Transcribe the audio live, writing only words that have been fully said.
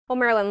Well,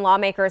 Maryland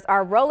lawmakers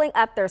are rolling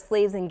up their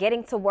sleeves and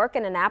getting to work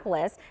in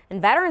Annapolis,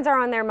 and veterans are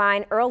on their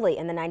mind early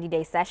in the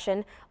 90-day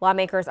session.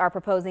 Lawmakers are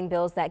proposing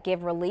bills that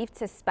give relief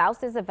to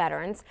spouses of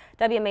veterans.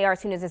 WMAR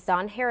 2 News'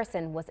 Don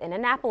Harrison was in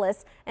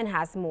Annapolis and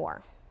has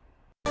more.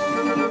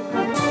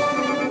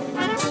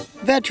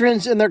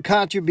 Veterans and their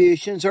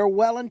contributions are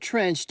well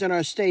entrenched in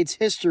our state's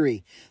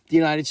history. The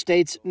United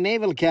States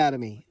Naval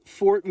Academy,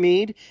 Fort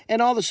Meade,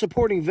 and all the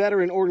supporting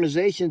veteran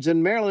organizations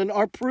in Maryland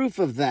are proof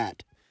of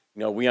that.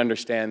 You know, we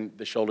understand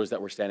the shoulders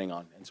that we're standing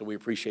on, and so we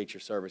appreciate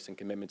your service and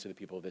commitment to the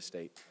people of this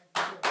state.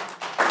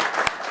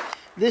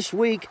 This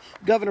week,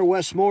 Governor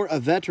Wes Moore, a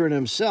veteran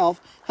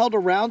himself, held a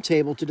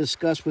roundtable to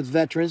discuss with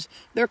veterans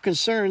their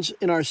concerns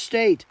in our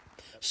state.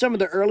 Some of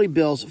the early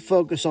bills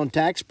focus on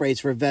tax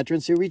breaks for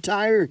veterans who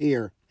retire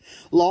here.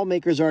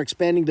 Lawmakers are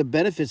expanding the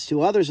benefits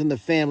to others in the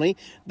family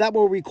that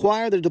will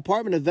require the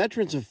Department of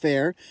Veterans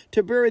Affairs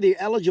to bury the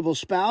eligible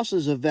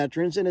spouses of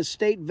veterans in a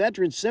state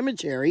veteran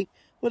cemetery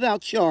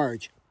without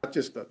charge. Not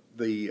just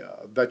the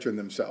veteran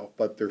themselves,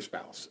 but their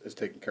spouse is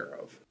taken care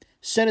of.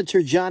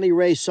 Senator Johnny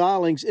Ray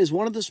Sawlings is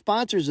one of the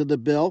sponsors of the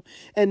bill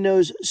and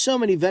knows so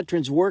many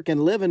veterans work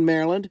and live in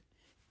Maryland,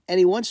 and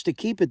he wants to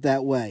keep it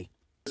that way.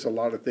 There's a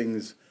lot of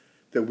things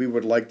that we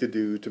would like to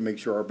do to make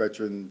sure our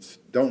veterans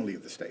don't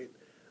leave the state,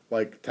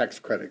 like tax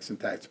credits and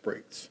tax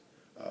breaks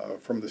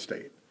from the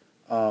state,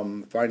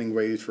 finding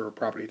ways for a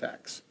property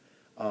tax.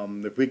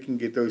 If we can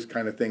get those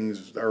kind of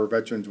things, our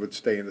veterans would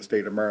stay in the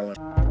state of Maryland.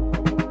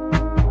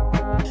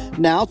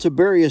 Now, to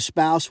bury a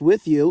spouse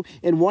with you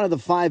in one of the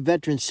 5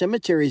 veteran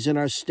cemeteries in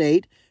our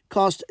state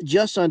costs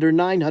just under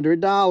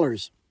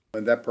 $900.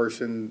 And that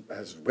person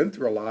has went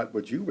through a lot,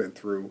 what you went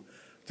through,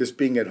 just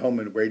being at home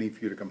and waiting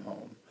for you to come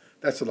home.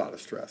 That's a lot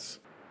of stress.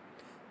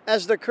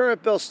 As the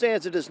current bill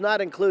stands, it does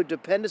not include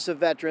dependents of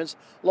veterans.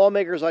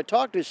 Lawmakers I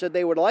talked to said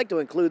they would like to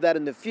include that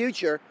in the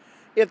future.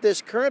 If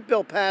this current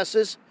bill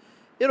passes,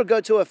 it'll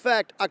go to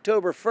effect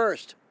October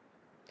 1st.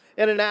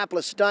 In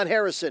Annapolis, Don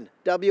Harrison,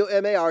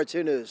 WMAR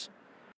 2 News.